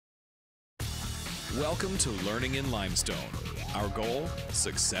Welcome to Learning in Limestone. Our goal,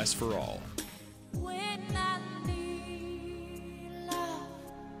 success for all.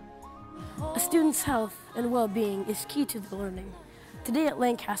 A student's health and well-being is key to the learning. Today at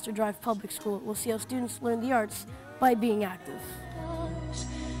Lancaster Drive Public School, we'll see how students learn the arts by being active.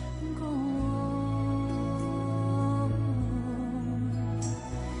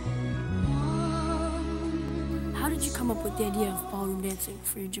 How did you come up with the idea of ballroom dancing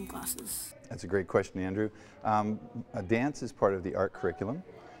for your gym classes? That's a great question, Andrew. Dance is part of the art curriculum,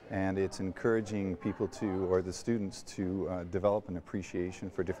 and it's encouraging people or the students to develop an appreciation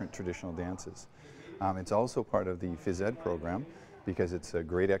for different traditional dances. It's also part of the Phys Ed program because it's a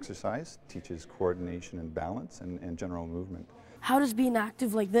great exercise, teaches coordination and balance and general movement. How does being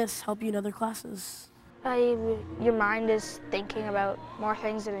active like this help you in other classes? Your mind is thinking about more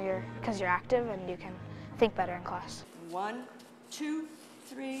things because you're active, and you can think better in class. 1, 2,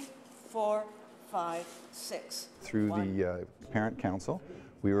 3, 4, 5, 6. Through the parent council,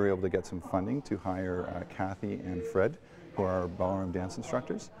 we were able to get some funding to hire Kathy and Fred, who are our ballroom dance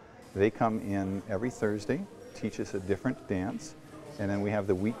instructors. They come in every Thursday, teach us a different dance, and then we have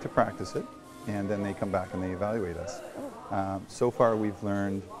the week to practice it, and then they come back and they evaluate us. So far we've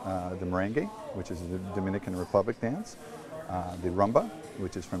learned the merengue, which is the Dominican Republic dance, the rumba,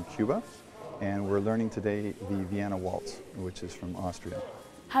 which is from Cuba, and we're learning today the Vienna waltz, which is from Austria.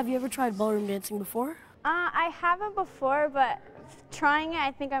 Have you ever tried ballroom dancing before? I haven't before, but trying it,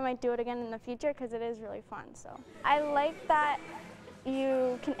 I think I might do it again in the future because it is really fun. So I like that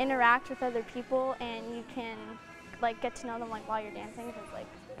you can interact with other people and you can get to know them while you're dancing, because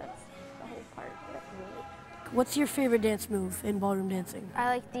that's the whole part of it. What's your favorite dance move in ballroom dancing? I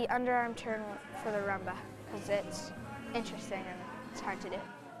like the underarm turn for the rumba because it's interesting and it's hard to do.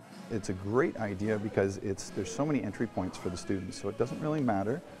 It's a great idea because there's so many entry points for the students, so it doesn't really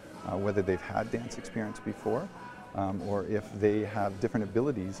matter whether they've had dance experience before or if they have different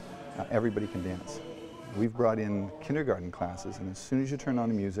abilities. Everybody can dance. We've brought in kindergarten classes, and as soon as you turn on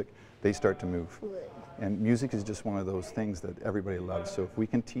the music, they start to move. And music is just one of those things that everybody loves, so if we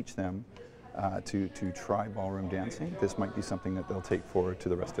can teach them to try ballroom dancing, this might be something that they'll take forward to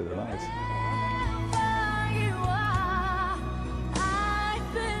the rest of their lives.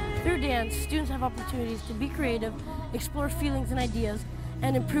 Through dance, students have opportunities to be creative, explore feelings and ideas,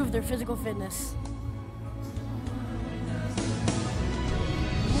 and improve their physical fitness.